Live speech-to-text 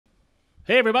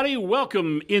Hey, everybody.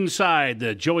 Welcome inside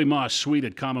the Joey Moss Suite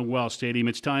at Commonwealth Stadium.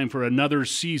 It's time for another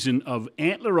season of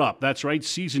Antler Up. That's right.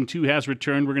 Season 2 has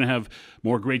returned. We're going to have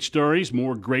more great stories,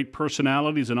 more great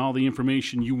personalities, and all the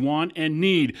information you want and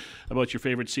need about your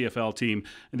favorite CFL team,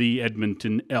 the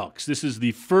Edmonton Elks. This is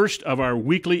the first of our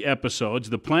weekly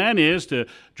episodes. The plan is to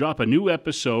drop a new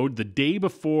episode the day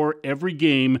before every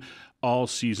game all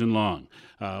season long.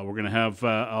 We're going to have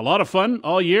a lot of fun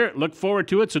all year. Look forward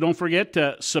to it. So don't forget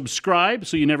to subscribe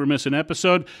so you never miss an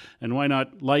episode. And why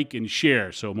not like and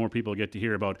share so more people get to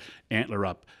hear about Antler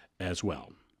Up as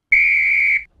well.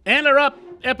 Antler Up,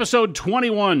 episode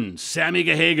 21. Sammy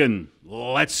Gahagan.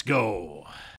 Let's go.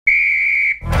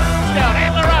 Touchdown,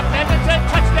 Antler Up, Edmonton,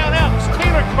 touchdown Elks.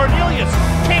 Taylor Cornelius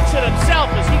takes it himself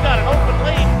as he got an open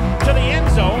lane to the end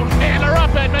zone. Antler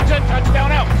Up, Edmonton,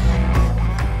 touchdown Elks.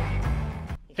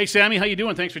 Hey, Sammy, how you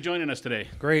doing? Thanks for joining us today.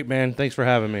 Great, man. Thanks for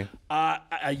having me.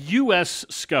 A U.S.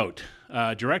 Scout,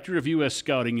 Director of U.S.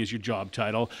 Scouting is your job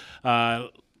title.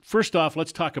 First off,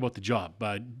 let's talk about the job.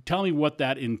 Tell me what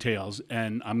that entails.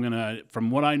 And I'm going to, from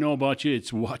what I know about you,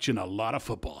 it's watching a lot of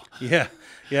football. Yeah.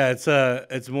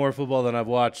 It's more football than I've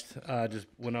watched. Just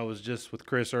when I was just with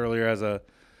Chris earlier as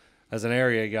an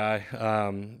area guy.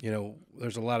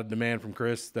 There's a lot of demand from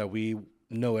Chris that we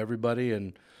know everybody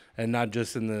and not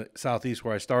just in the Southeast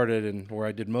where I started and where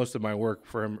I did most of my work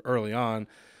for him early on,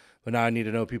 but now I need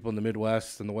to know people in the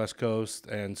Midwest and the West Coast.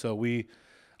 And so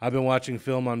I've been watching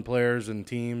film on players and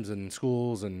teams and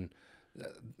schools, and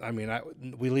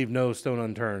we leave no stone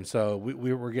unturned. So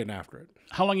we're getting after it.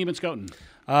 How long have you been scouting?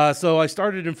 So I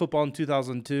started in football in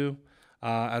 2002.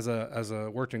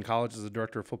 Worked in college as a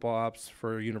director of football ops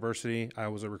for a university. I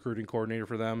was a recruiting coordinator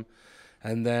for them.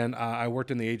 And then I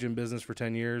worked in the agent business for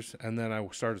 10 years, and then I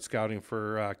started scouting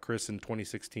for Chris in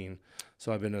 2016.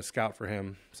 So I've been a scout for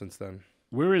him since then.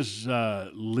 Where is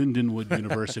Lindenwood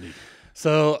University?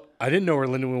 So I didn't know where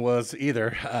Lindenwood was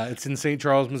either. It's in St.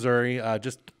 Charles, Missouri,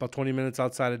 just about 20 minutes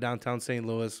outside of downtown St.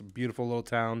 Louis. Beautiful little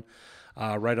town,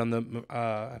 right on the,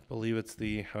 I believe it's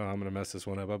the, I'm going to mess this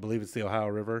one up. I believe it's the Ohio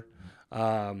River.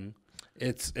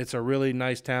 It's a really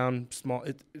nice town. Small.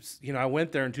 I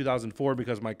went there in 2004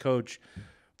 because my coach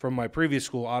from my previous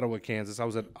school, Ottawa, Kansas. I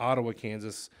was at Ottawa,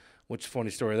 Kansas. Which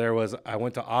funny story there was I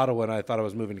went to Ottawa and I thought I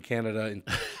was moving to Canada in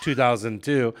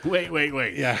 2002.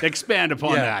 Wait. Yeah. Expand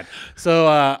upon that. So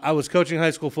I was coaching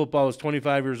high school football. I was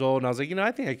 25 years old, and I was like,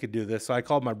 I think I could do this. So I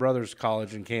called my brother's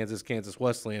college in Kansas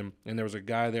Wesleyan, and there was a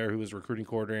guy there who was recruiting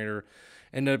coordinator.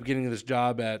 Ended up getting this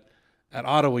job at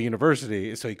Ottawa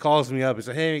University. So he calls me up and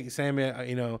said, "Hey, Sammy,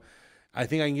 I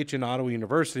think I can get you in Ottawa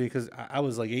University," because I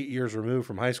was like 8 years removed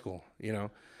from high school,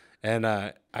 And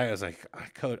I was like,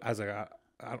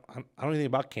 I don't know anything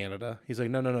about Canada. He's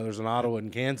like, no, there's an Ottawa in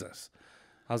Kansas.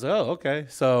 I was like, oh, okay.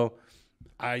 So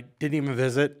I didn't even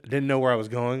visit, didn't know where I was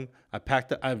going. I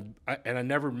packed and I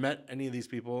never met any of these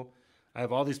people. I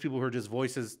have all these people who are just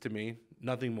voices to me,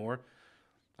 nothing more.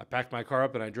 I packed my car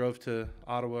up and I drove to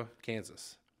Ottawa,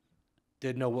 Kansas.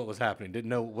 Didn't know what was happening.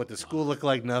 Didn't know what the school looked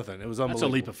like, nothing. It was unbelievable.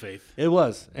 That's a leap of faith. It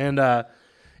was. And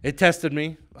it tested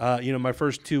me. My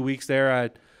first 2 weeks there,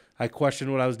 I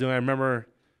questioned what I was doing. I remember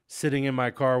sitting in my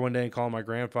car one day and calling my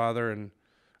grandfather, and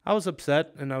I was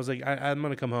upset, and I was like, I'm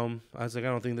going to come home. I was like, I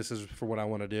don't think this is for what I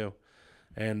want to do.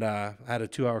 And I had a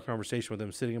 2-hour conversation with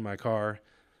him sitting in my car,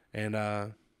 and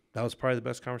that was probably the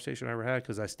best conversation I ever had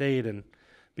because I stayed, and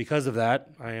because of that,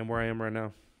 I am where I am right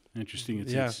now. Interesting.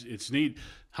 It's neat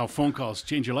how phone calls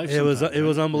change your life. It was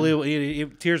unbelievable.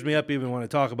 It tears me up even when I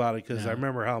talk about it because I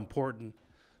remember how important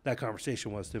that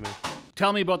conversation was to me.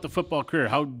 Tell me about the football career.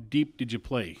 How deep did you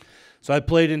play? So I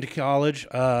played into college.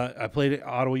 I played at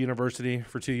Ottawa University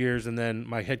for 2 years, and then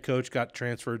my head coach got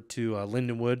transferred to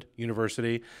Lindenwood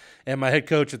University. And my head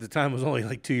coach at the time was only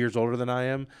like 2 years older than I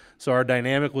am, so our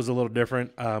dynamic was a little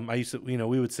different. I used to,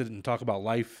 we would sit and talk about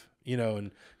life,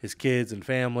 and his kids and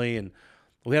family, and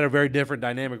we had a very different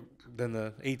dynamic than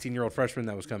the 18-year-old freshman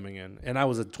that was coming in, and I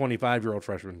was a 25-year-old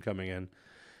freshman coming in.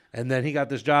 And then he got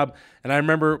this job, and I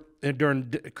remember during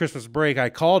Christmas break, I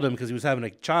called him because he was having a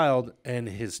child, and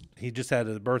he just had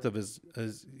the birth of his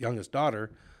youngest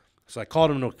daughter. So I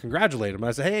called him to congratulate him.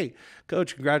 I said, "Hey,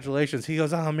 Coach, congratulations." He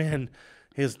goes, "Oh, man."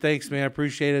 He goes, "Thanks, man. I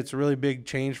appreciate it. It's a really big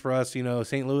change for us.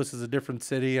 St. Louis is a different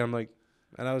city." I'm like,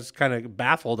 and I was kind of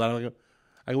baffled. I go,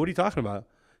 "What are you talking about?"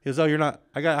 He goes, "Oh, you're not.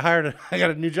 I got hired. I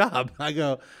got a new job." I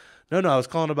go, No. I was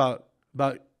calling about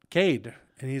Cade."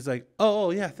 And he's like,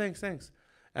 "Oh, yeah, thanks."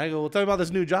 And I go, "Well, tell me about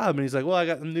this new job." And he's like, "Well, I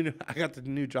got the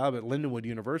new job at Lindenwood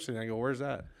University." And I go, "Where's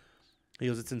that?" He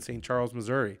goes, "It's in St. Charles,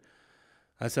 Missouri."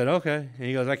 I said, "Okay." And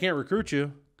he goes, "I can't recruit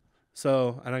you."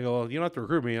 And I go, "Well, you don't have to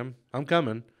recruit me. I'm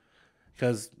coming."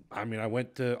 because, I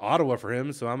went to Ottawa for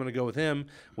him, so I'm going to go with him.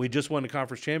 We just won the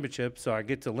conference championship, so I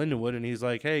get to Lindenwood, and he's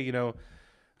like, hey,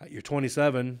 you're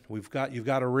 27. You've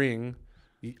got a ring.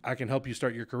 I can help you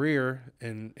start your career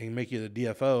and make you the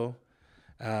DFO.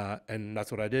 And that's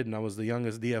what I did, and I was the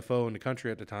youngest DFO in the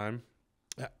country at the time,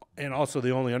 and also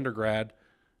the only undergrad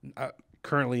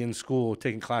currently in school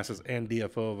taking classes and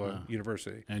DFO of a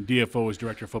university. And DFO is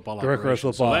Director of Football Director of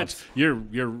Operations. Football. So that's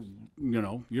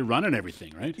you're running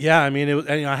everything, right? Yeah, it was.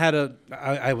 And,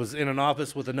 I was in an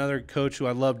office with another coach who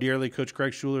I love dearly, Coach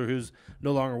Craig Schuler, who's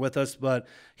no longer with us, but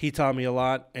he taught me a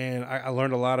lot, and I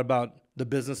learned a lot about the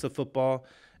business of football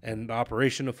and the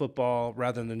operation of football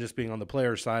rather than just being on the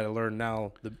player side. I learned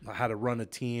now how to run a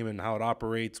team and how it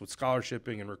operates with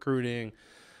scholarshiping and recruiting,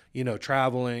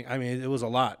 traveling. It was a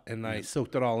lot, and I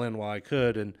soaked it all in while I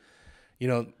could, and,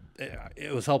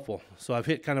 it was helpful. So I've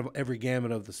hit kind of every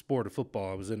gamut of the sport of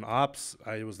football. I was in ops,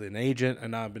 I was an agent,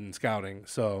 and now I've been in scouting.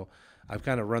 So I've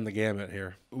kind of run the gamut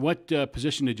here. What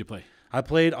position did you play? I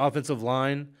played offensive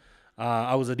line.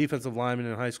 I was a defensive lineman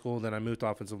in high school, then I moved to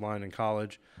offensive line in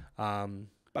college.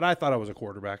 But I thought I was a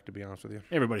quarterback, to be honest with you.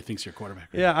 Everybody thinks you're a quarterback.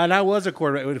 Right? Yeah, and I was a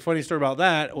quarterback. The funny story about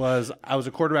that was I was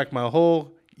a quarterback my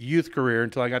whole youth career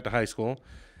until I got to high school.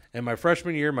 And my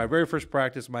freshman year, my very first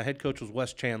practice, my head coach was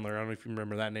Wes Chandler. I don't know if you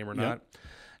remember that name or not.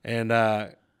 And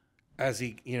as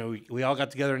he, we all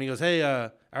got together and he goes, hey,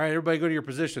 all right, everybody go to your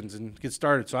positions and get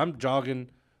started. So I'm jogging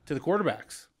to the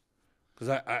quarterbacks because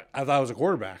I thought I was a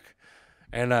quarterback.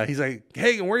 And he's like,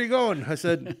 hey, where are you going? I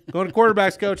said, going to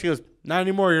quarterbacks, coach. He goes, not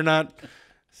anymore, you're not.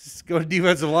 Just go to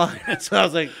defensive line. So I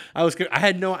was like,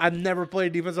 I've never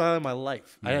played defensive line in my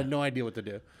life. I had no idea what to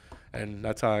do. And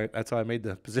that's how I made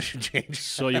the position change.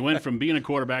 So you went from being a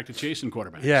quarterback to chasing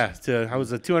quarterbacks. Yeah, I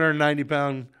was a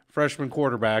 290-pound freshman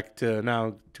quarterback to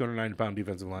now 290-pound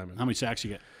defensive lineman. How many sacks you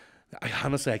get?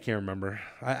 Honestly, I can't remember.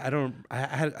 I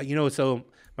had, so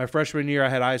my freshman year I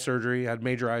had eye surgery. I had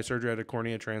major eye surgery. I had a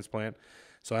cornea transplant.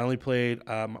 So I only played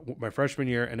my freshman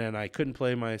year, and then I couldn't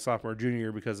play my sophomore, junior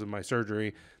year because of my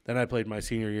surgery. Then I played my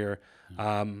senior year.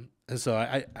 And so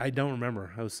I don't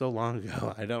remember. It was so long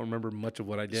ago. I don't remember much of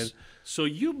what I did. So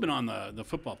you've been on the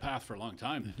football path for a long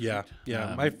time then, Yeah, right?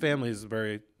 yeah. My family is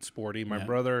very sporty. My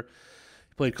brother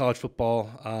played college football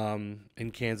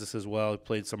in Kansas as well. He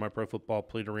played semi-pro football,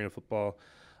 played arena football,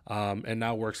 and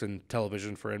now works in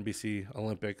television for NBC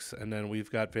Olympics. And then we've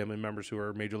got family members who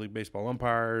are Major League Baseball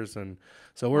umpires. And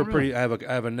so we're pretty – I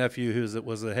have a nephew who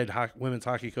was the head women's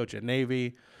hockey coach at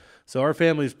Navy. So our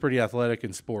family is pretty athletic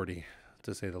and sporty,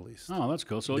 to say the least. Oh, that's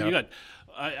cool. So you got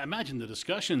 – I imagine the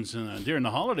discussions during the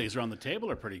holidays around the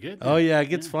table are pretty good. Oh, yeah. It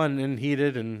gets fun and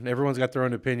heated, and everyone's got their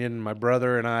own opinion. My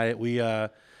brother and I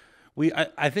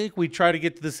think we try to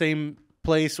get to the same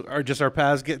place, or just our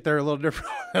paths get there a little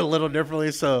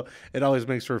differently. So it always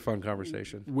makes for a fun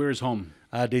conversation. Where's home?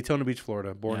 Daytona Beach,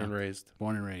 Florida. Born and raised.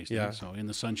 Born and raised. Yeah. So in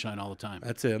the sunshine all the time.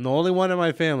 That's it. I'm the only one in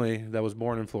my family that was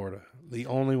born in Florida. The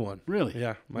only one. Really?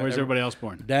 Yeah. Where's everybody else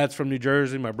born? Dad's from New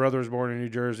Jersey. My brother was born in New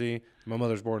Jersey. My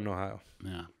mother's born in Ohio.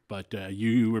 Yeah. But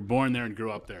you were born there and grew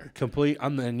up there.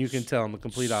 And you can tell I'm the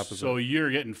complete opposite. So you're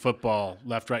getting football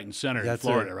left, right, and center in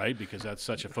Florida, right? Because that's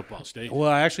such a football state. Well,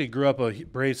 I actually grew up a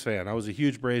Braves fan. I was a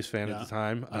huge Braves fan at the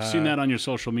time. I've seen that on your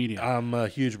social media. I'm a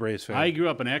huge Braves fan. I grew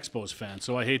up an Expos fan,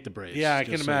 so I hate the Braves. Yeah, I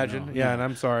can imagine. So and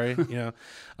I'm sorry.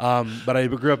 But I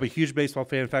grew up a huge baseball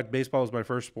fan. In fact, baseball was my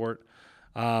first sport.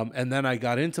 And then I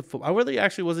got into football. I really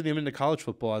actually wasn't even into college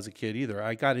football as a kid either.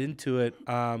 I got into it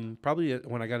probably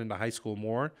when I got into high school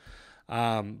more.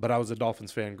 But I was a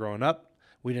Dolphins fan growing up.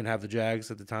 We didn't have the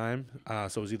Jags at the time, so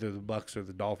it was either the Bucks or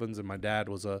the Dolphins. And my dad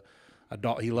was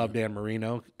he loved Dan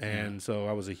Marino, and so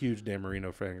I was a huge Dan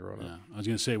Marino fan growing up. I was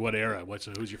going to say, what era?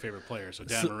 Who's your favorite player? So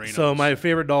Dan Marino. So my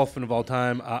favorite Dolphin of all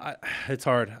time, it's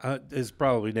hard. Is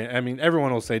probably Dan. I mean,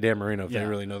 everyone will say Dan Marino if they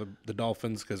really know the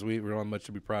Dolphins, because we don't have much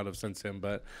to be proud of since him.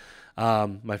 But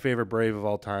my favorite Brave of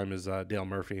all time is Dale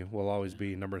Murphy. Will always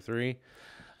be number 3.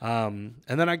 And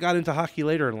then I got into hockey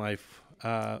later in life,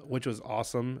 which was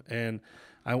awesome. And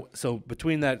so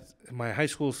between that, my high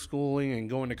school schooling and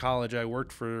going to college, I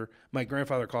worked for – my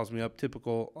grandfather calls me up,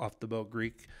 typical off-the-boat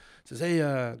Greek. Says, hey,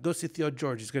 go see Theo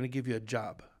George. He's going to give you a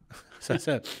job. So I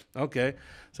said, okay.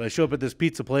 So I show up at this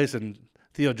pizza place, and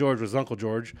Theo George was Uncle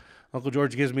George. Uncle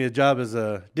George gives me a job as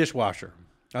a dishwasher.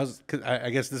 I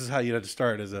guess this is how you had to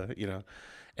start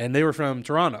and they were from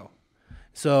Toronto.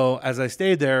 So as I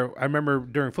stayed there, I remember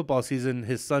during football season,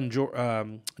 his son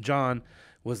John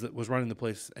was running the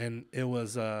place, and it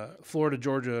was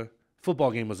Florida-Georgia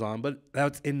football game was on. But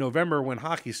that's in November when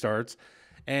hockey starts,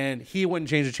 and he wouldn't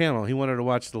change the channel. He wanted to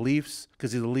watch the Leafs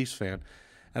because he's a Leafs fan.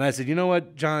 And I said, you know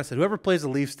what, John? I said, whoever plays the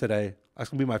Leafs today, That's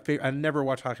going to be my favorite. I never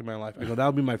watched hockey in my life. I go, that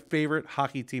would be my favorite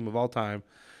hockey team of all time.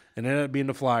 And it ended up being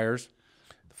the Flyers.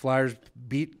 The Flyers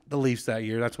beat the Leafs that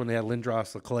year. That's when they had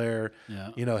Lindros, Leclerc,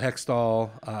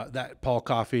 Hextall, that Paul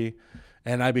Coffey.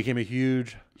 And I became a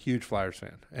huge Flyers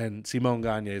fan. And Simone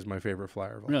Gagne is my favorite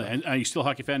Flyer of all Really? time. And are you still a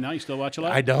hockey fan now? You still watch a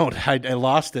lot? I don't. I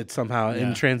lost it somehow Yeah.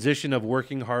 in transition of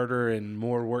working harder and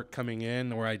more work coming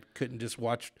in, where I couldn't just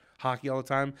watch hockey all the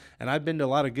time. And I've been to a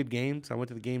lot of good games. I went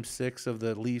to the Game 6 of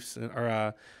the Leafs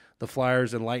or the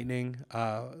Flyers and Lightning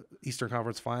Eastern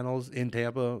Conference Finals in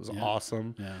Tampa. It was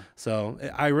awesome. Yeah. So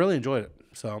I really enjoyed it.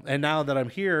 So, and now that I'm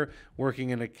here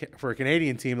working for a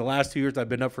Canadian team, the last 2 years I've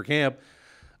been up for camp,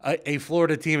 a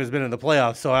Florida team has been in the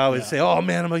playoffs, so I always say, "Oh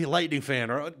man, I'm a Lightning fan,"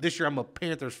 or "This year I'm a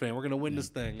Panthers fan. We're going to win this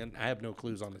thing," and I have no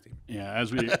clues on the team. Yeah,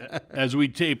 as we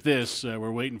tape this, we're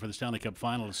waiting for the Stanley Cup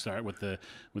final to start with the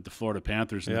Florida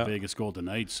Panthers and the Vegas Golden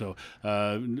Knights. So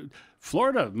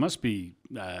Florida must be.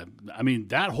 I mean,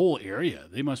 that whole area,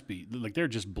 they must be like they're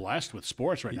just blessed with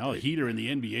sports right now. The Heat are in the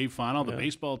NBA final. The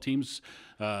baseball teams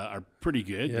are pretty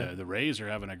good. Yeah. The Rays are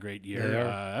having a great year. They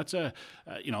are. That's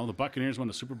the Buccaneers won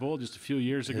the Super Bowl just a few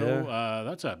years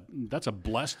ago. That's a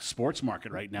blessed sports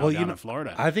market right now down in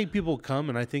Florida. I think people come,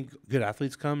 and I think good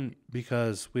athletes come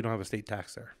because we don't have a state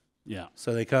tax there. Yeah.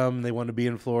 So they come, they want to be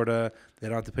in Florida. They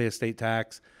don't have to pay a state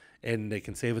tax, and they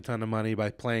can save a ton of money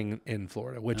by playing in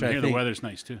Florida, which I I hear think the weather's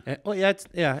nice too.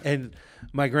 And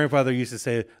my grandfather used to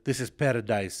say, "This is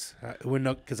paradise,"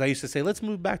 because I used to say, "Let's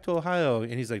move back to Ohio,"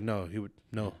 and he's like, "No,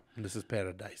 this is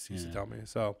paradise." He used to tell me.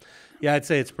 So, yeah, I'd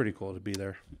say it's pretty cool to be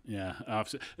there. Yeah,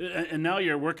 and now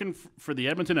you're working for the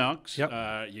Edmonton Elks.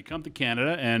 Yep. You come to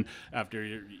Canada, and after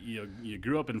you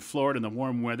grew up in Florida in the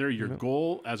warm weather, your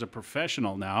goal as a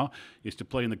professional now is to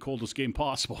play in the coldest game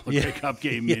possible, the Grey Cup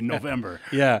game in November.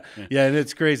 Yeah, and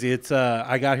it's crazy. It's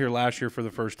I got here last year for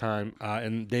the first time,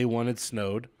 and day one it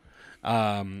snowed.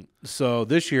 So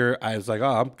this year I was like,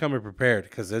 I'm coming prepared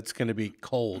because it's going to be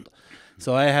cold.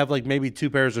 So I have like maybe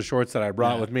 2 pairs of shorts that I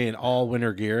brought with me and all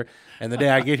winter gear. And the day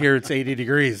I get here, it's 80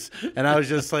 degrees. And I was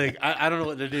just like, I don't know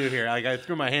what to do here. Like I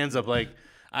threw my hands up like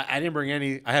I didn't bring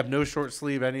any. I have no short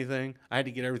sleeve anything. I had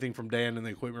to get everything from Dan in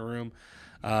the equipment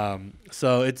room.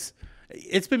 So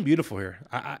it's been beautiful here.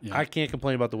 I can't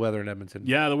complain about the weather in Edmonton.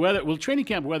 Yeah, the weather. Well, training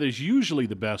camp weather is usually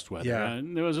the best weather. Yeah.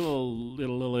 And there was a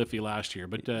little iffy last year,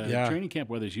 but training camp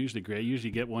weather is usually great.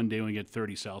 Usually get one day when we get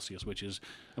 30 Celsius, which is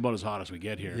about as hot as we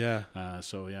get here. Yeah.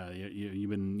 So you've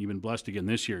been blessed again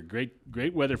this year.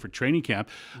 Great weather for training camp.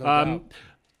 No doubt.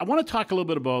 I want to talk a little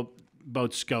bit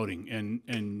about scouting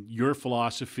and your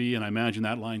philosophy, and I imagine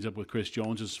that lines up with Chris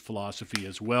Jones's philosophy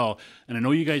as well. And I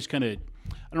know you guys kind of,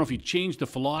 I don't know if you changed the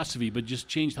philosophy, but just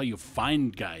changed how you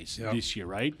find guys this year,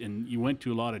 right? And you went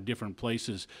to a lot of different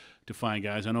places to find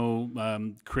guys. I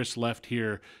know Chris left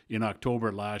here in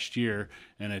October last year,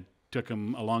 and it took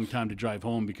him a long time to drive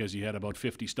home because he had about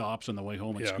 50 stops on the way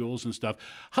home at schools and stuff.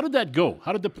 How did that go?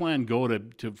 How did the plan go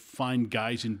to find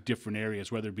guys in different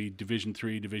areas, whether it be Division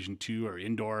III, Division II, or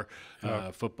indoor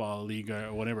football league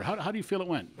or whatever? How do you feel it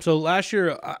went? So last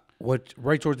year,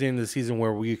 right towards the end of the season,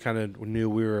 where we kind of knew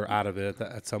we were out of it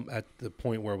at the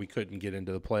point where we couldn't get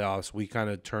into the playoffs, we kind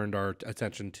of turned our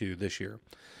attention to this year,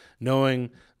 knowing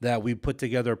that we put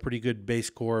together a pretty good base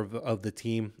core of the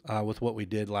team with what we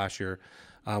did last year.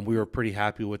 We were pretty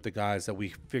happy with the guys that we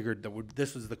figured that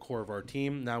this was the core of our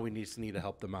team. Now we need to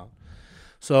help them out.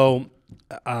 So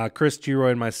Chris,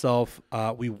 Giroy, and myself,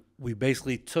 we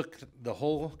basically took the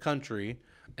whole country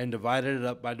and divided it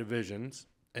up by divisions.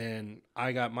 And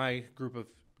I got my group of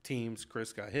teams.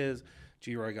 Chris got his.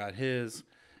 Giroy got his.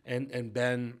 And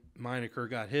Ben Meineker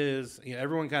got his.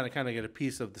 Everyone kind of get a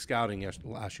piece of the scouting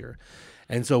last year.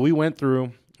 And so we went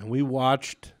through and we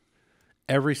watched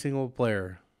every single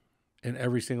player in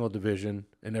every single division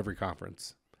in every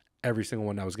conference, every single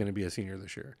one that was going to be a senior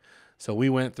this year. So we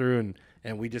went through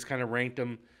and we just kind of ranked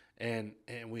them, and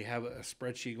we have a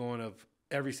spreadsheet going of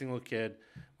every single kid.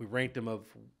 We ranked them of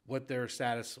what their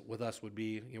status with us would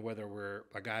be, whether we're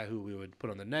a guy who we would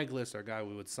put on the neg list, or a guy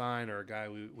we would sign, or a guy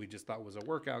we just thought was a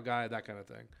workout guy, that kind of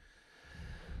thing.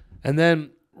 And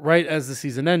then right as the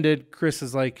season ended, Chris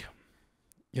is like,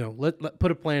 let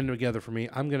put a plan together for me.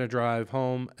 I'm going to drive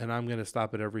home, and I'm going to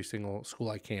stop at every single school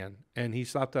I can. And he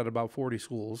stopped at about 40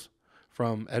 schools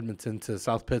from Edmonton to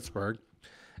South Pittsburgh.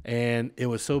 And it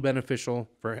was so beneficial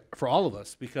for all of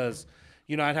us because,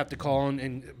 I'd have to call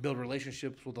and build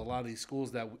relationships with a lot of these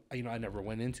schools that, I never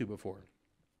went into before.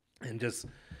 And just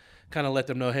kind of let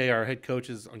them know, hey, our head coach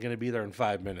is going to be there in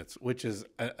 5 minutes, which is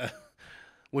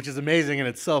amazing in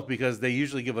itself because they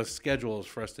usually give us schedules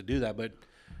for us to do that. But,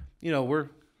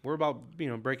 we're about,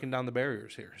 breaking down the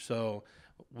barriers here. So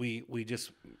We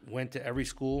just went to every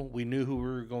school. We knew who we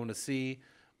were going to see.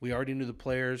 We already knew the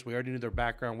players. We already knew their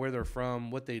background, where they're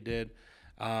from, what they did.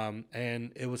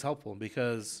 And it was helpful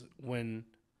because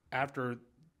after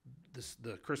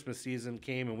the Christmas season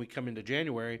came and we come into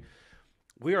January,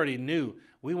 we already knew.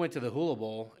 We went to the Hula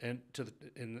Bowl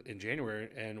in January,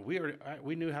 and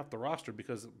we knew half the roster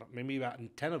because maybe about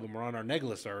 10 of them were on our neg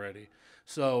list already.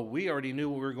 So we already knew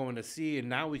what we were going to see, and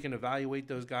now we can evaluate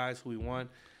those guys who we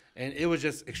want. And it was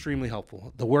just extremely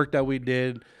helpful. The work that we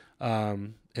did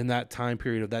in that time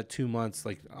period of that 2 months,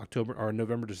 like October or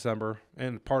November, December,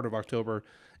 and part of October,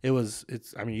 I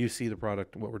mean, you see the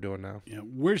product, what we're doing now. Yeah.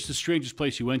 Where's the strangest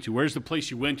place you went to? Where's the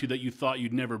place you went to that you thought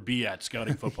you'd never be at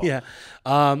scouting football? Yeah.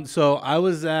 So I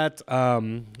was at,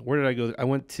 where did I go? I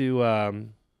went to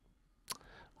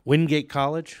Wingate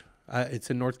College.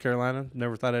 It's in North Carolina.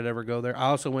 Never thought I'd ever go there. I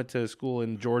also went to school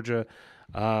in Georgia,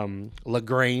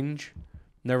 LaGrange.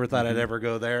 Never thought I'd ever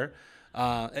go there.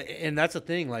 And that's the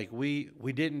thing. Like we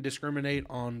didn't discriminate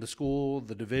on the school,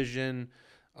 the division,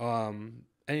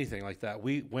 anything like that.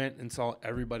 We went and saw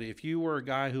everybody. If you were a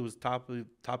guy who was top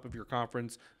of your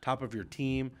conference, top of your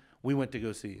team, we went to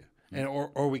go see you, and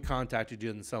or we contacted you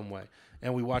in some way,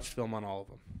 and we watched film on all of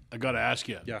them. I got to ask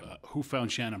you, who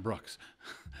found Shannon Brooks?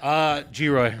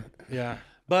 G-Roy, yeah.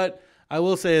 But I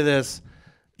will say this,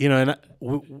 and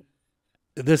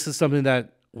this is something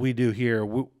that we do here.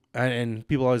 And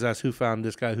people always ask who found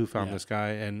this guy, this guy,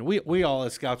 and we all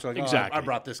as scouts are like, exactly. I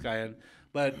brought this guy in,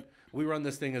 but we run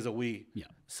this thing as a we. Yeah.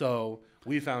 So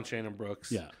we found Shannon Brooks.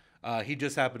 Yeah. He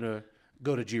just happened to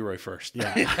go to G-Roy first.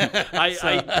 Yeah.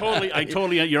 I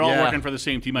totally. You're all working for the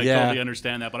same team. I totally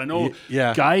understand that. But I know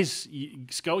guys,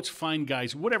 scouts find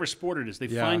guys, whatever sport it is, they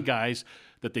find guys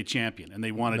that they champion and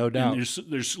they want to. No doubt.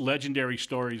 There's legendary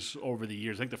stories over the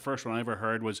years. I think the first one I ever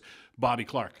heard was Bobby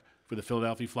Clark for the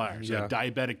Philadelphia Flyers, a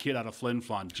diabetic kid out of Flin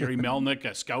Flon. Jerry Melnick,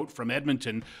 a scout from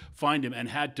Edmonton, find him and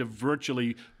had to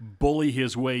virtually bully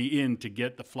his way in to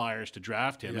get the Flyers to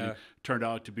draft him. And he turned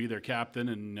out to be their captain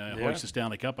and hoist the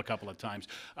Stanley Cup a couple of times.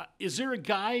 Is there a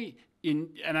guy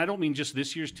and I don't mean just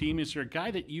this year's team, is there a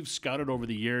guy that you've scouted over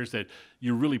the years that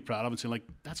you're really proud of and say, like,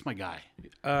 that's my guy?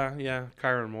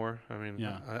 Kyron Moore. I mean,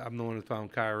 I'm the one who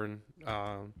found Kyron.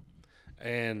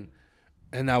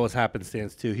 And that was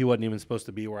happenstance too. He wasn't even supposed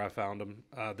to be where I found him.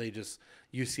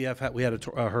 UCF we had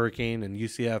a hurricane, and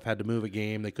UCF had to move a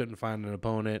game. They couldn't find an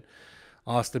opponent.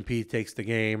 Austin Peay takes the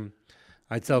game.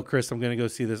 I tell Chris I'm going to go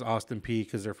see this Austin Peay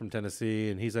because they're from Tennessee,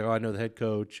 and he's like, "Oh, I know the head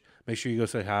coach. Make sure you go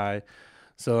say hi."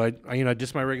 So I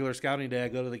just my regular scouting day. I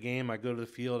go to the game. I go to the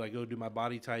field. I go do my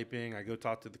body typing. I go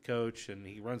talk to the coach, and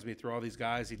he runs me through all these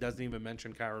guys. He doesn't even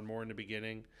mention Kyron Moore in the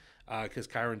beginning because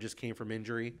Kyron just came from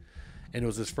injury. And it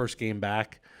was his first game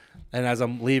back. And as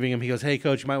I'm leaving him, he goes, "Hey,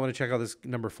 Coach, you might want to check out this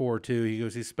number 4, too." He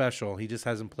goes, "He's special. He just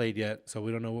hasn't played yet, so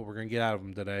we don't know what we're going to get out of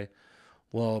him today."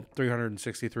 Well,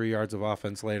 363 yards of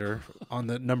offense later on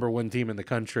the number 1 team in the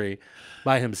country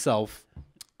by himself.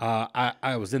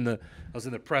 I was in the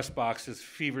press box just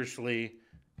feverishly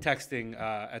texting.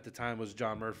 At the time was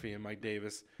John Murphy and Mike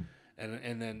Davis.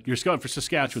 And then you're scouting for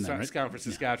Saskatchewan, then, right? Scouting for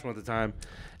Saskatchewan at the time.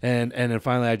 And then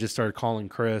finally I just started calling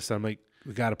Chris. I'm like,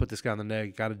 "We got to put this guy on the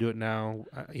neg. Got to do it now."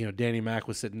 Danny Mack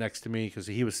was sitting next to me because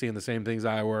he was seeing the same things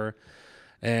I were,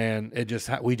 and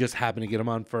we just happened to get him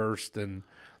on first. And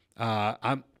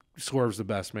Swerve's the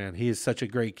best, man. He is such a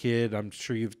great kid. I'm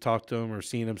sure you've talked to him or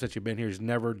seen him since you've been here. He's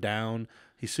never down.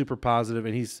 He's super positive,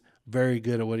 and he's very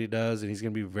good at what he does, and he's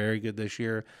going to be very good this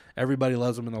year. Everybody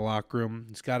loves him in the locker room.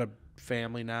 He's got a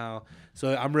family now,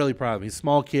 so I'm really proud of him. He's a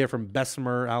small kid from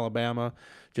Bessemer, Alabama,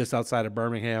 just outside of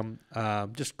Birmingham.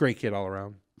 Just great kid all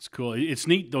around. It's cool. It's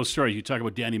neat, those stories. You talk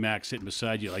about Danny Mack sitting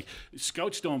beside you. Like,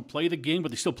 scouts don't play the game,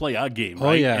 but they still play a game, right?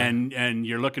 Oh, yeah. And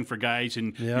you're looking for guys,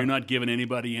 and you're not giving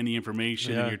anybody any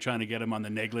information, and you're trying to get him on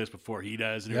the neg list before he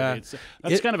does. And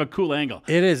that's kind of a cool angle.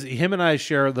 It is. Him and I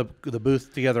share the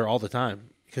booth together all the time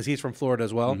because he's from Florida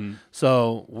as well. Mm-hmm.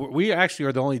 So we actually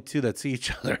are the only two that see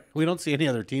each other. We don't see any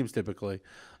other teams typically.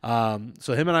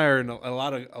 So him and I are in a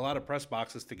lot of press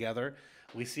boxes together.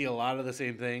 We see a lot of the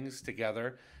same things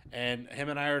together, and him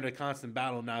and I are in a constant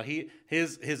battle. Now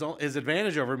his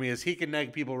advantage over me is he can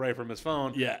neg people right from his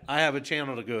phone. Yeah, I have a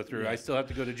channel to go through. I still have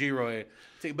to go to G-Roy,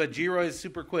 but G-Roy is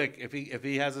super quick. If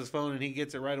he has his phone and he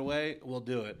gets it right away, we'll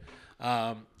do it.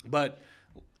 But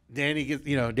Danny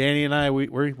Danny and I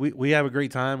we have a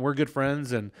great time. We're good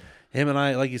friends, and him and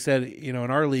I, like you said, in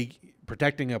our league,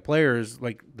 protecting a player is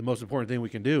like the most important thing we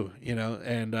can do.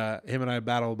 And him and I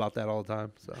battle about that all the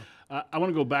time. So. I want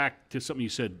to go back to something you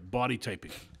said, body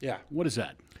typing. Yeah. What is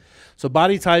that? So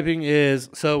body typing is,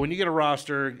 so when you get a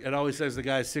roster, it always says the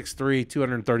guy's 6'3",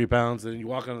 230 pounds, and you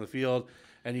walk onto the field,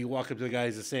 and you walk up to the guy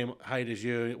who's the same height as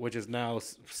you, which is now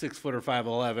 6 foot or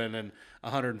 5'11" and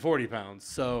 140 pounds.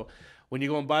 So when you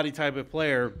go on body type of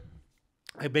player,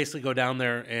 I basically go down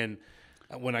there, and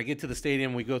when I get to the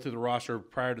stadium, we go through the roster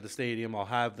prior to the stadium. I'll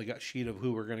have the sheet of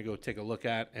who we're going to go take a look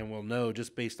at, and we'll know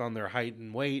just based on their height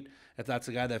and weight if that's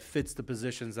a guy that fits the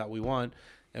positions that we want.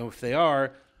 And if they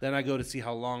are, then I go to see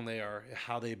how long they are,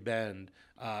 how they bend,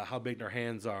 how big their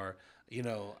hands are,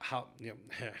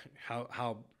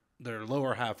 how their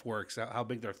lower half works, how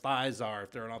big their thighs are,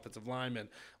 if they're an offensive lineman,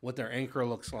 what their anchor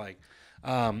looks like.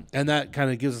 And that kind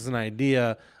of gives us an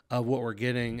idea of what we're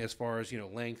getting as far as,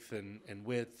 length and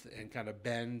width and kind of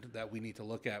bend that we need to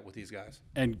look at with these guys.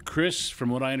 And Chris, from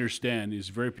what I understand, is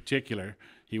very particular.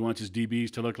 He wants his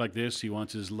DBs to look like this. He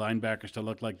wants his linebackers to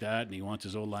look like that. And he wants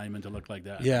his O-linemen to look like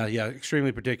that. Yeah,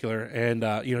 extremely particular. And,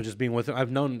 just being with him,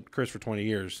 I've known Chris for 20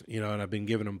 years, and I've been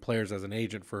giving him players as an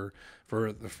agent for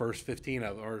the first 15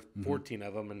 of or 14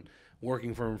 of them and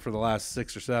working for him for the last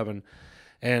 6 or 7.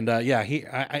 And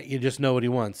you just know what he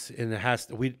wants, and it has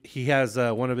to. He has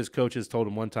one of his coaches told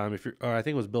him one time, I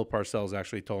think it was Bill Parcells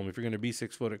actually told him, if you're going to be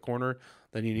 6 foot at corner,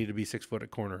 then you need to be 6 foot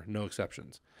at corner, no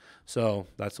exceptions. So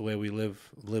that's the way we live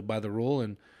by the rule.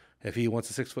 And if he wants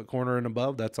a 6 foot corner and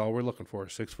above, that's all we're looking for,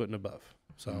 6 foot and above.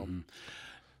 So.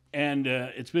 And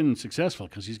it's been successful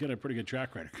because he's got a pretty good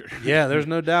track record. Yeah, there's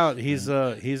no doubt. He's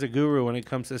a guru when it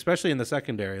comes to, especially in the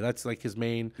secondary. That's like his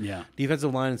main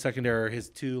defensive line and secondary are his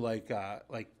two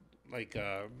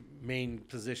main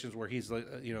positions where he's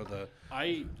the.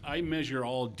 I measure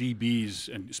all DBs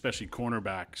and especially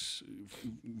cornerbacks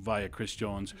via Chris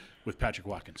Jones with Patrick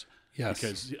Watkins. Yes,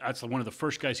 because that's one of the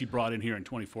first guys he brought in here in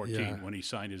 2014 when he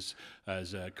signed as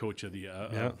coach of the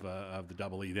of the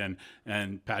Double E then,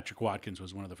 and Patrick Watkins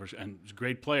was one of the first, and he's a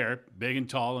great player, big and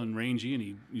tall and rangy,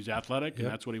 and he's athletic, and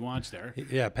that's what he wants there.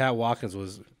 Yeah, Pat Watkins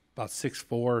was about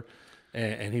 6'4",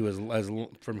 and he was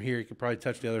from here he could probably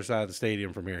touch the other side of the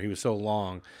stadium from here. He was so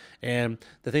long, and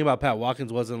the thing about Pat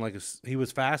Watkins wasn't he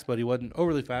was fast, but he wasn't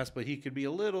overly fast, but he could be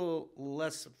a little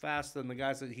less fast than the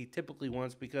guys that he typically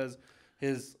wants because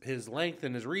his length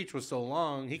and his reach was so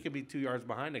long, he could be 2 yards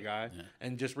behind a guy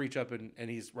and just reach up and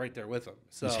he's right there with him.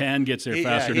 So his hand gets there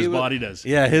faster than his body does.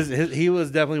 Yeah, he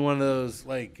was definitely one of those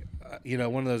one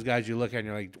of those guys you look at and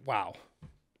you're like, wow.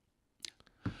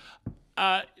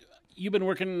 You've been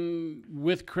working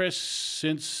with Chris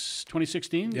since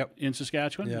 2016 in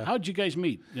Saskatchewan. Yeah. How did you guys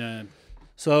meet?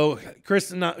 So Chris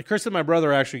and my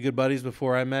brother are actually good buddies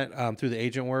before I met through the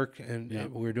agent work, and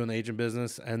we were doing the agent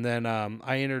business. And then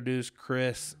I introduced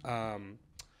Chris.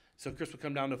 So Chris would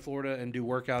come down to Florida and do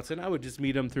workouts, and I would just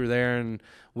meet him through there, and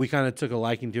we kind of took a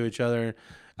liking to each other.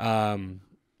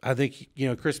 I think,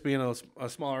 Chris being a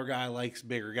smaller guy likes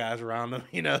bigger guys around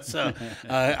him, so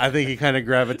I think he kind of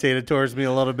gravitated towards me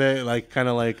a little bit, kind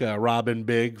of like Robin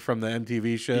Big from the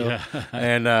MTV show. Yeah.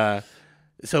 And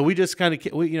so we just kind of,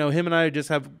 him and I just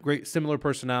have great similar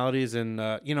personalities, and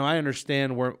I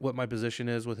understand what my position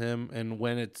is with him, and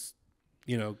when it's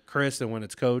Chris and when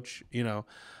it's coach,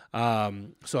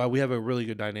 so we have a really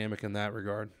good dynamic in that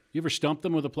regard. You ever stumped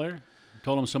him with a player?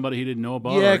 Told him somebody he didn't know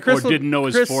about, or didn't know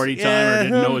his 40 time, or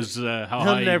didn't know his how high he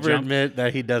jumped? He'll never admit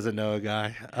that he doesn't know a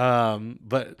guy.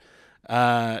 But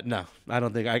no, I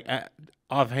don't think I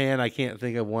offhand I can't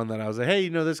think of one that I was like, hey,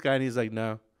 this guy, and he's like,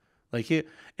 no.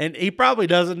 And he probably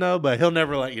doesn't know, but he'll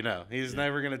never let you know. He's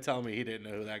never going to tell me he didn't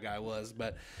know who that guy was.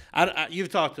 But you've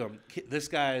talked to him. This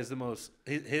guy is the most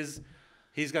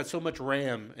he's got so much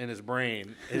RAM in his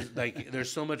brain.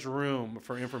 There's so much room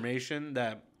for information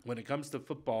that when it comes to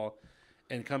football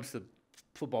and it comes to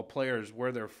football players,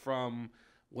 where they're from,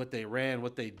 what they ran,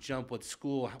 what they jumped, what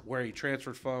school, where he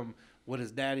transferred from, what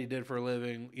his daddy did for a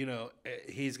living,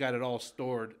 he's got it all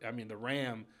stored. I mean, the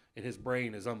RAM in his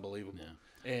brain is unbelievable.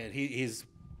 Yeah. And he's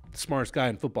the smartest guy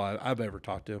in football I've ever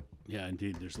talked to. Yeah,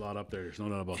 indeed. There's a lot up there. There's no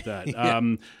doubt about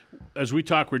that. As we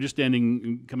talk, we're just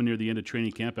coming near the end of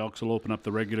training camp. Elks will open up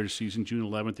the regular season June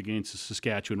 11th against the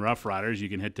Saskatchewan Roughriders. You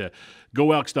can head to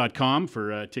goelks.com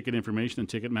for ticket information and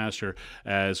Ticketmaster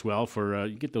as well.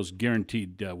 You get those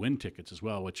guaranteed win tickets as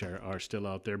well, which are still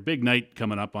out there. Big night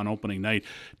coming up on opening night.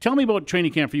 Tell me about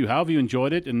training camp for you. How have you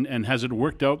enjoyed it, and has it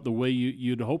worked out the way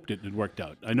you'd hoped it had worked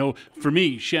out? I know for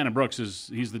me, Shannon Brooks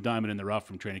he's the diamond in the rough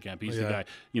from training camp. He's the guy,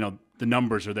 the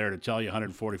numbers are there to tell you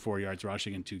 144 yards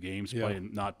rushing in 2 games,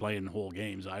 not playing whole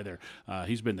games either.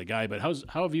 He's been the guy. But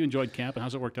how have you enjoyed camp, and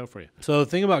how's it worked out for you? So the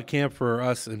thing about camp for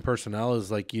us in personnel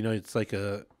is it's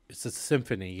a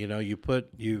symphony.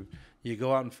 You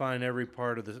go out and find every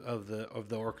part of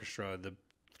the orchestra, the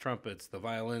trumpets, the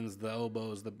violins, the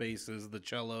oboes, the basses, the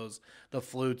cellos, the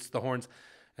flutes, the horns,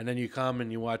 and then you come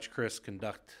and you watch Chris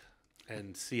conduct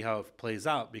and see how it plays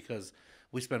out, because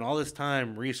we spend all this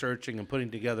time researching and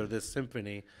putting together this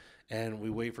symphony, and we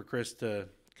wait for Chris to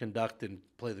conduct and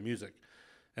play the music.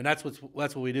 And that's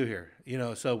what we do here.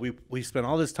 So we spent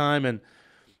all this time, and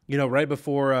right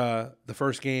before the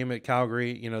first game at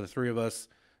Calgary, the three of us,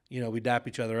 we dap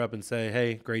each other up and say,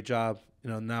 "Hey, great job.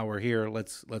 Now we're here.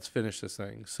 Let's finish this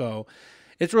thing." So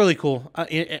it's really cool.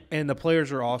 And the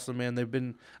players are awesome, man. They've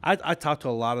been I talk to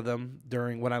a lot of them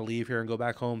during when I leave here and go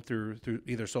back home through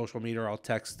either social media, or I'll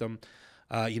text them.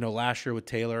 Last year with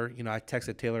Taylor, I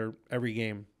texted Taylor every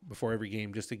game, before every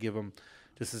game, just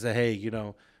to say, "Hey,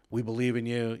 we believe in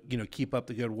you. Keep up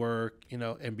the good work.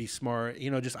 And be smart.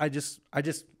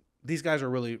 These guys are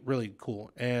really, really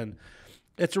cool, and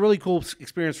it's a really cool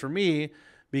experience for me,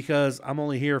 because I'm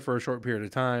only here for a short period of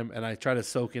time, and I try to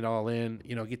soak it all in.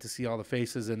 Get to see all the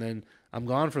faces, and then I'm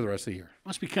gone for the rest of the year.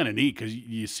 Must be kind of neat, because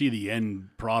you see the end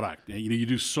product. You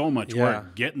do so much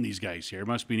work getting these guys here. It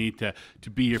must be neat to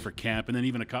be here for camp, and then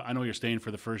even I know you're staying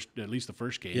for at least the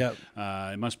first game. Yep.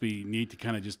 It must be neat to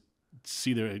kind of just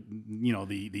see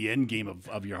the end game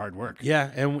of your hard work. Yeah,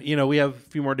 and we have a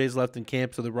few more days left in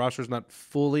camp, so the roster's not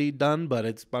fully done, but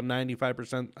it's about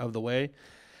 95% of the way.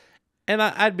 And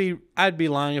I'd be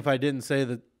lying if I didn't say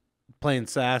that playing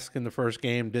Sask in the first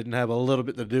game didn't have a little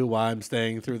bit to do why I'm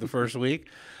staying through the first week.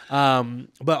 But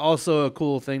also a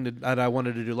cool thing that I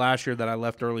wanted to do last year that I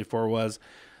left early for was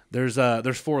there's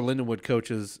 4 Lindenwood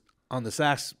coaches on the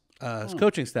Sask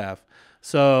coaching staff.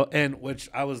 So, and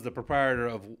which I was the proprietor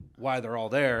of why they're all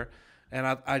there. And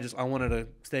I wanted to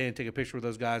stay and take a picture with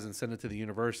those guys and send it to the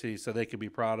university so they could be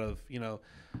proud of,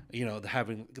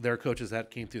 having their coaches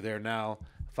that came through there. Now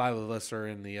 5 of us are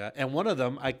in the and one of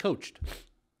them I coached.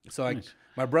 So nice.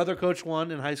 My brother coached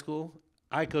one in high school.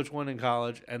 I coached one in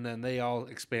college, and then they all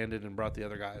expanded and brought the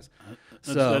other guys.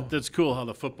 That's cool how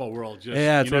the football world just you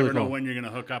never really know cool. when you're going to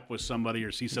hook up with somebody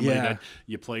or see somebody that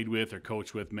you played with or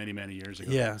coached with many, many years ago.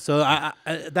 Yeah, so I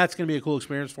that's going to be a cool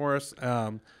experience for us.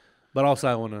 But also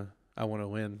I want to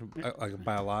win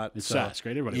by a lot. It's Sask,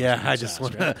 right? Everybody I just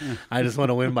want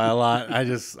to win by a lot.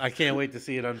 I can't wait to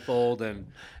see it unfold, and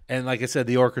like I said,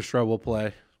 the orchestra will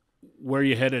play. Where are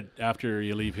you headed after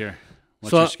you leave here?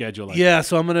 What's your schedule like? Yeah,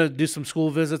 so I'm going to do some school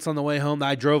visits on the way home.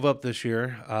 I drove up this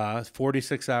year,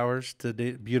 46 hours to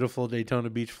beautiful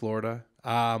Daytona Beach, Florida.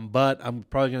 But I'm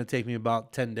probably going to take me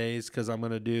about 10 days because I'm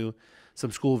going to do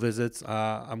some school visits.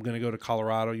 I'm going to go to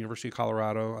Colorado, University of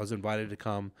Colorado. I was invited to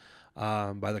come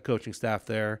by the coaching staff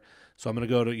there. So I'm going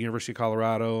to go to University of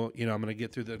Colorado. I'm going to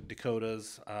get through the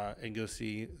Dakotas and go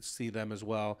see them as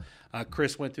well.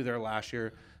 Chris went through there last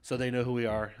year, so they know who we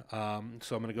are.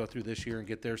 So I'm going to go through this year and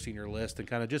get their senior list and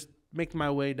kind of just make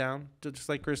my way down, just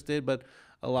like Chris did, but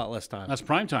a lot less time. That's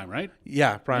prime time, right?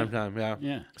 Yeah, prime time, yeah.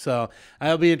 Yeah. So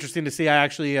it'll be interesting to see. I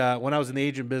actually, when I was in the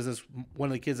agent business, one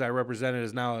of the kids I represented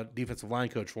is now a defensive line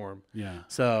coach for him. Yeah.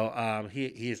 So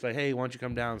he's like, hey, why don't you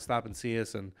come down and stop and see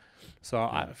us? And so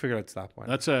I figured I'd stop by.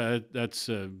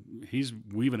 He's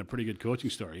weaving a pretty good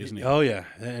coaching story, isn't he? Oh yeah,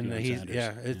 and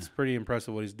it's pretty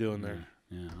impressive what he's doing there.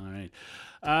 Yeah. All right.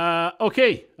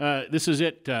 Okay. This is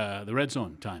it. The red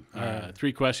zone time.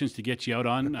 3 questions to get you out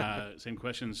on. Same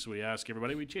questions we ask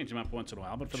everybody. We change them up once in a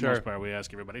while, but for the most part, we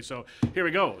ask everybody. So here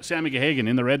we go. Sammy Gahagan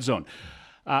in the red zone.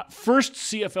 First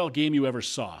CFL game you ever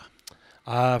saw?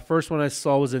 First one I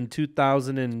saw was in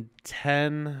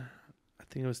 2010. I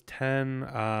think it was 10.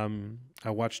 I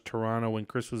watched Toronto when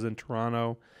Chris was in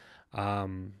Toronto. I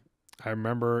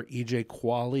remember EJ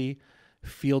Qualley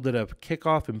fielded a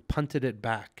kickoff and punted it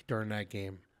back during that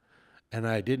game. And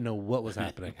I didn't know what was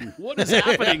happening. What is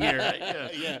happening here?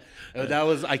 Yeah. That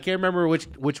was, I can't remember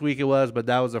which week it was, but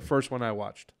that was the first one I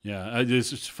watched. Yeah, it's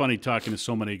just funny talking to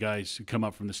so many guys who come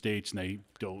up from the States and they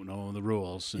don't know the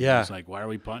rules. And yeah. It's like, why are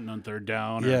we punting on third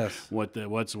down? Or yes.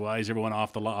 Why is everyone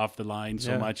off the line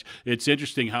so much? It's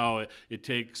interesting how it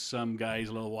takes some guys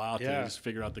a little while to just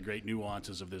figure out the great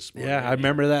nuances of this sport. Yeah, I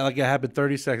remember that like it happened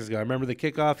 30 seconds ago. I remember the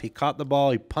kickoff. He caught the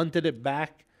ball. He punted it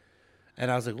back. And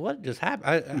I was like, what just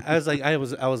happened? I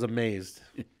was amazed.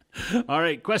 All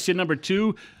right, question number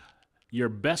 2. Your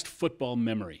best football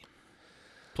memory.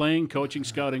 Playing, coaching,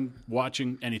 scouting,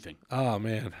 watching, anything. Oh,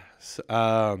 man.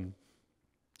 Oh,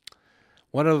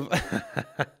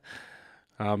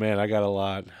 man, I got a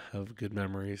lot of good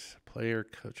memories. Player,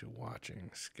 coaching, watching,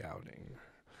 scouting.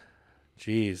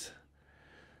 Jeez.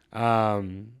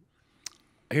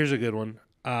 Here's a good one.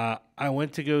 I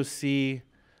went to go see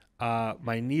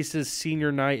my niece's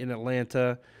senior night in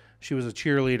Atlanta. She was a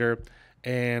cheerleader,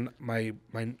 and my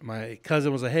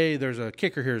cousin was like, "Hey, there's a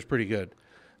kicker here who's pretty good."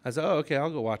 I said, "Oh, okay,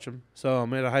 I'll go watch him." So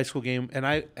I'm at a high school game, and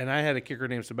I had a kicker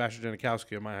named Sebastian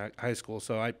Janikowski in my high school.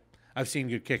 So I've seen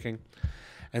good kicking.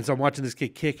 And so I'm watching this kid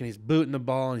kick, and he's booting the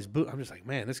ball, and I'm just like,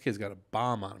 man, this kid's got a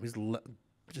bomb on him. He's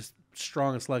just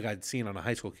strongest leg I'd seen on a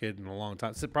high school kid in a long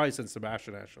time, probably since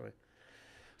Sebastian, actually.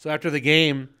 So after the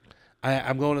game,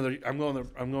 I'm going to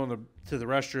the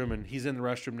restroom, and he's in the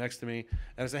restroom next to me.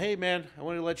 And I said, hey, man, I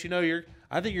want to let you know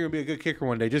I think you're going to be a good kicker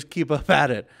one day. Just keep up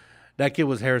at it. That kid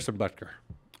was Harrison Butker.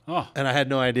 Oh. And I had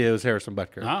no idea it was Harrison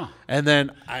Butker. Oh. And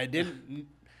then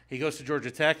he goes to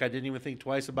Georgia Tech. I didn't even think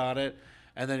twice about it.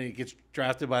 And then he gets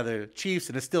drafted by the Chiefs,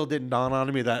 and it still didn't dawn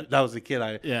on me that was the kid.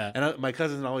 My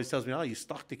cousin always tells me, "Oh, you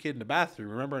stalked the kid in the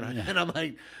bathroom, remember?" And I'm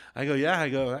like,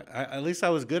 at least I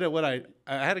was good at what I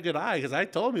had a good eye because I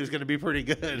told him he was going to be pretty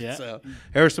good. Yeah. So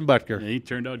Harrison Butker, he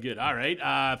turned out good. All right,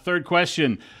 third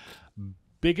question: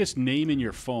 biggest name in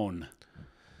your phone?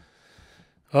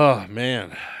 Oh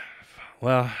man,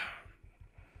 well,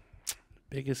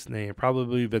 biggest name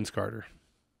probably Vince Carter.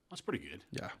 That's pretty good.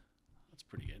 Yeah.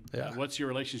 Pretty good. Yeah. What's your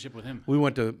relationship with him? We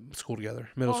went to school together,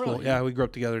 middle school. Really? Yeah, we grew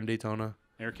up together in Daytona.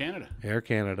 Air Canada.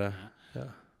 Yeah.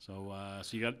 So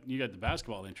you got the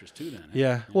basketball interest too, then?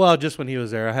 Yeah. Well, just when he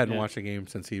was there, I hadn't watched a game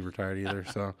since he retired either.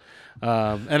 So,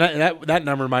 that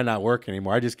number might not work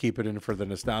anymore. I just keep it in for the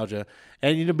nostalgia.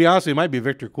 And to be honest, it might be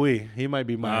Victor Cui. He might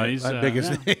be my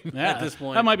biggest name at this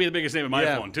point. That might be the biggest name in my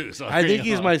phone too. So I think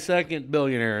he's my second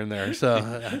billionaire in there. So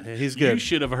he's good. You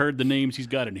should have heard the names he's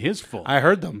got in his phone. I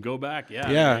heard them. Go back.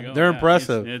 Yeah, they're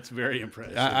impressive. It's very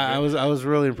impressive. I was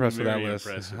really impressed with that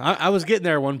list. I was getting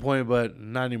there at one point, but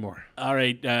not anymore. All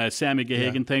right, Sammy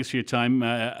Gahagan, thanks for your time.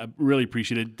 I really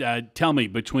appreciate it. Tell me,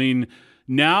 between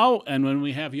now and when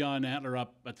we have you on Antler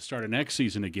Up at the start of next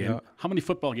season again, how many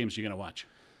football games are you going to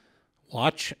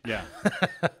watch? Yeah.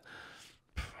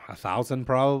 1,000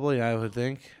 probably, I would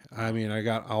think. I mean,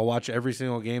 I'll watch every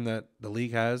single game that the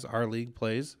league has, our league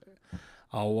plays.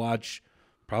 I'll watch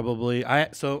probably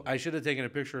I should have taken a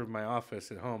picture of my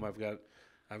office at home. I've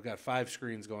got 5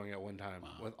 screens going at one time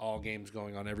with all games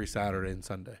going on every Saturday and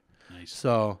Sunday. Nice.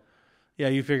 So, yeah,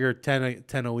 you figure 10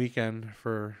 a weekend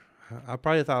for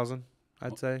probably 1,000,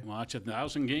 I'd say. Watch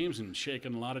 1,000 games and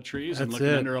shaking a lot of trees and That's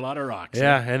looking it. under a lot of rocks.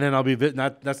 Yeah, and then I'll be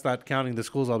that's not counting the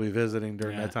schools I'll be visiting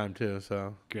during that time too.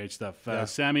 So great stuff.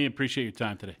 Sammy, appreciate your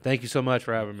time today. Thank you so much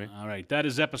for having me. All right, that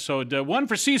is episode 1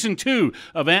 for season 2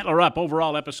 of Antler Up.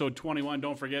 Overall, episode 21.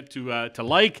 Don't forget to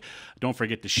like. Don't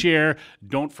forget to share.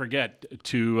 Don't forget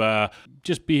to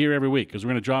just be here every week because we're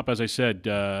going to drop, as I said,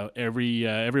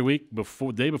 every week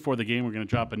day before the game. We're going to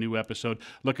drop a new episode.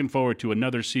 Looking forward to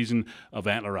another season of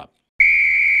Antler Up.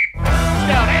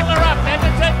 Touchdown, Antler Up,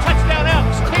 Edmonton, touchdown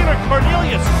Elks. Taylor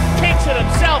Cornelius takes it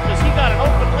himself as he got an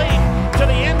open lane to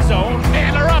the end zone.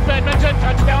 Antler Up, Edmonton,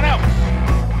 touchdown Elks.